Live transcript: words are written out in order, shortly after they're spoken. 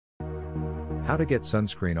How to get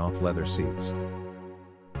sunscreen off leather seats.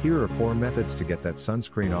 Here are 4 methods to get that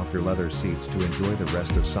sunscreen off your leather seats to enjoy the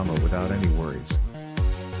rest of summer without any worries.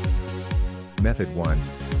 Method 1.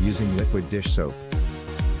 Using liquid dish soap.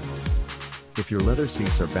 If your leather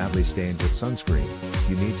seats are badly stained with sunscreen,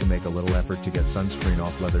 you need to make a little effort to get sunscreen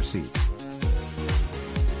off leather seats.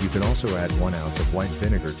 You can also add 1 ounce of white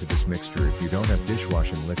vinegar to this mixture if you don't have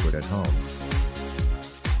dishwashing liquid at home.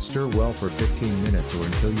 Stir well for 15 minutes or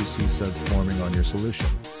until you see suds forming on your solution.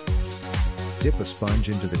 Dip a sponge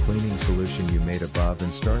into the cleaning solution you made above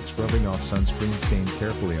and start scrubbing off sunscreen stain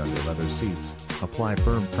carefully on your leather seats. Apply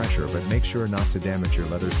firm pressure but make sure not to damage your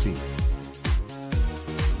leather seat.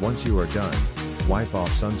 Once you are done, wipe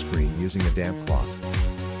off sunscreen using a damp cloth.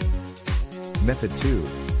 Method 2.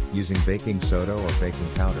 Using baking soda or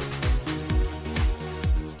baking powder.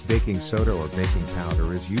 Baking soda or baking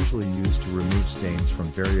powder is usually used to remove stains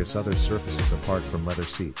from various other surfaces apart from leather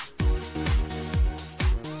seats.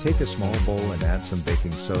 Take a small bowl and add some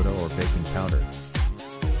baking soda or baking powder.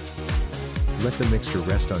 Let the mixture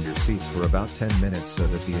rest on your seats for about 10 minutes so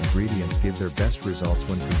that the ingredients give their best results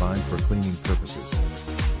when combined for cleaning purposes.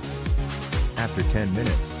 After 10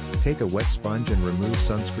 minutes, take a wet sponge and remove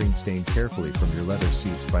sunscreen stain carefully from your leather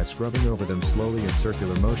seats by scrubbing over them slowly in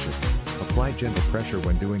circular motion. Apply gentle pressure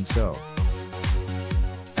when doing so.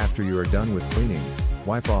 After you are done with cleaning,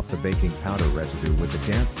 wipe off the baking powder residue with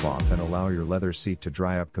a damp cloth and allow your leather seat to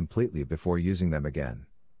dry up completely before using them again.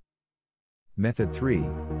 Method 3.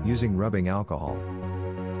 Using rubbing alcohol.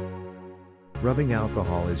 Rubbing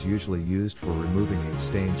alcohol is usually used for removing ink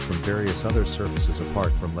stains from various other surfaces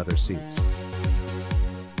apart from leather seats.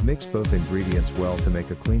 Mix both ingredients well to make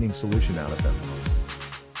a cleaning solution out of them.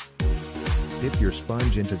 Dip your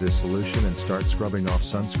sponge into this solution and start scrubbing off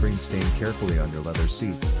sunscreen stain carefully on your leather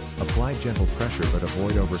seats. Apply gentle pressure but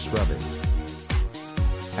avoid over-scrubbing.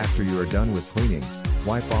 After you are done with cleaning,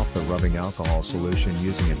 wipe off the rubbing alcohol solution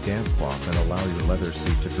using a damp cloth and allow your leather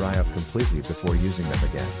seat to dry up completely before using them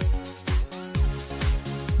again.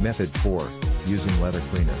 Method 4. Using leather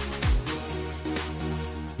cleaner.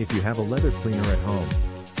 If you have a leather cleaner at home,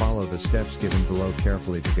 follow the steps given below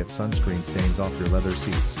carefully to get sunscreen stains off your leather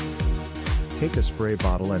seats. Take a spray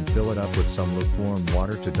bottle and fill it up with some lukewarm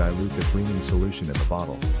water to dilute the cleaning solution in the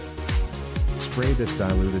bottle. Spray this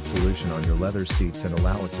diluted solution on your leather seats and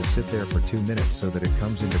allow it to sit there for 2 minutes so that it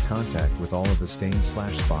comes into contact with all of the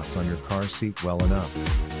stain/spots on your car seat well enough.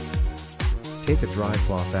 Take a dry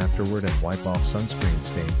cloth afterward and wipe off sunscreen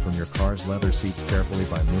stain from your car's leather seats carefully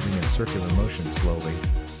by moving in circular motion slowly.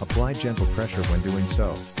 Apply gentle pressure when doing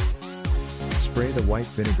so. Spray the white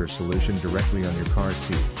vinegar solution directly on your car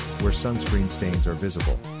seat, where sunscreen stains are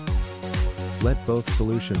visible. Let both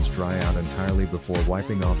solutions dry out entirely before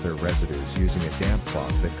wiping off their residues using a damp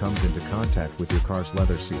cloth that comes into contact with your car's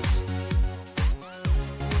leather seats.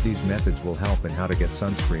 These methods will help in how to get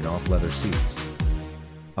sunscreen off leather seats.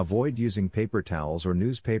 Avoid using paper towels or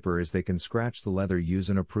newspaper as they can scratch the leather. Use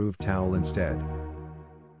an approved towel instead.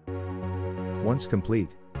 Once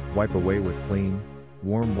complete, wipe away with clean,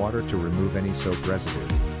 warm water to remove any soap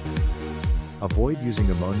residue. Avoid using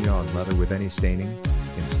ammonia on leather with any staining.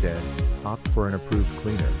 Instead, opt for an approved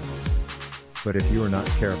cleaner. But if you are not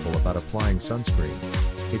careful about applying sunscreen,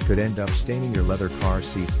 it could end up staining your leather car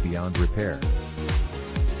seats beyond repair.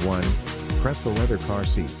 1. Prep the leather car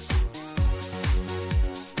seats.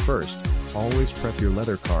 First, always prep your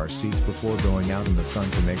leather car seats before going out in the sun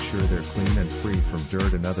to make sure they're clean and free from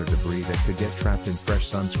dirt and other debris that could get trapped in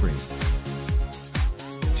fresh sunscreen.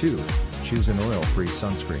 2. Choose an oil-free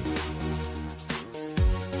sunscreen.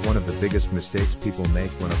 One of the biggest mistakes people make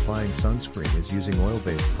when applying sunscreen is using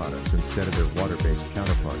oil-based products instead of their water-based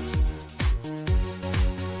counterparts.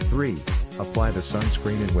 3. Apply the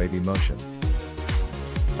sunscreen in wavy motion.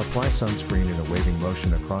 Apply sunscreen in a waving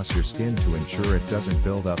motion across your skin to ensure it doesn't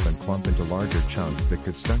build up and clump into larger chunks that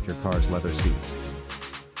could stunt your car's leather seats.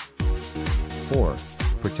 4.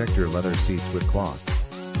 Protect your leather seats with cloth.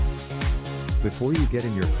 Before you get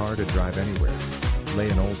in your car to drive anywhere, lay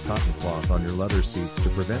an old cotton cloth on your leather seats to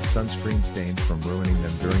prevent sunscreen stains from ruining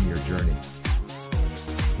them during your journey.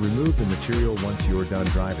 Remove the material once you're done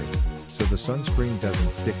driving, so the sunscreen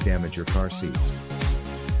doesn't stick damage your car seats.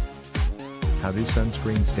 How do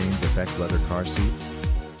sunscreen stains affect leather car seats?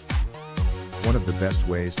 One of the best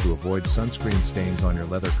ways to avoid sunscreen stains on your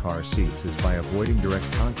leather car seats is by avoiding direct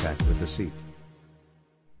contact with the seat.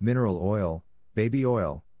 Mineral oil, baby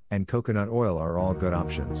oil, and coconut oil are all good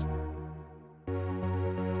options.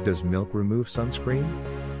 Does milk remove sunscreen?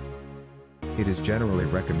 It is generally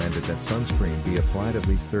recommended that sunscreen be applied at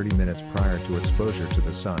least 30 minutes prior to exposure to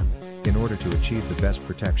the sun, in order to achieve the best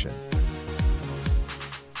protection.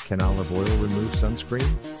 Can olive oil remove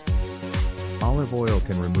sunscreen? Olive oil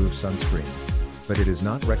can remove sunscreen, but it is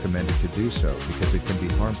not recommended to do so because it can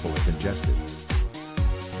be harmful if ingested.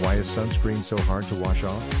 Why is sunscreen so hard to wash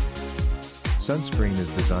off? Sunscreen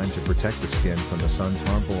is designed to protect the skin from the sun's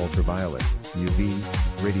harmful ultraviolet, UV,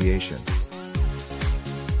 radiation.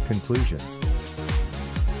 Conclusion.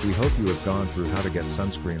 We hope you have gone through how to get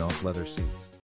sunscreen off leather seats.